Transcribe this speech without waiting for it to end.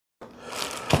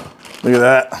Look at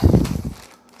that.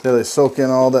 See how they soak in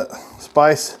all that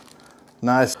spice?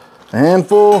 Nice. A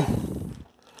handful.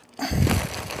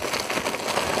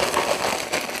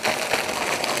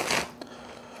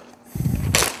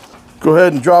 Go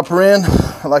ahead and drop her in.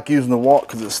 I like using the wok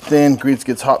because it's thin. Grease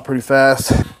gets hot pretty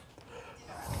fast.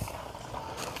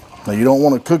 Now you don't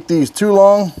want to cook these too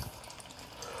long,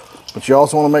 but you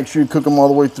also want to make sure you cook them all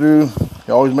the way through.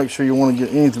 You always make sure you want to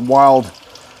get any wild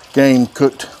game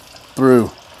cooked through.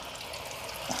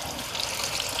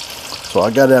 So I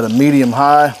got it at a medium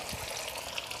high.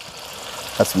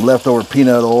 Got some leftover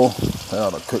peanut oil. That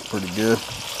ought to cook pretty good.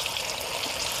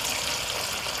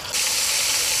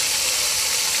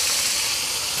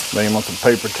 Lay them on some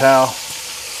paper towel,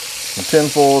 some tin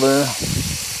foil there.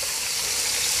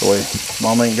 That way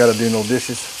Mom ain't got to do no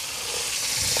dishes.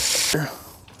 Here.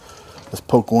 Let's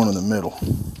poke one in the middle.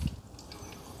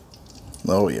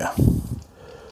 Oh yeah.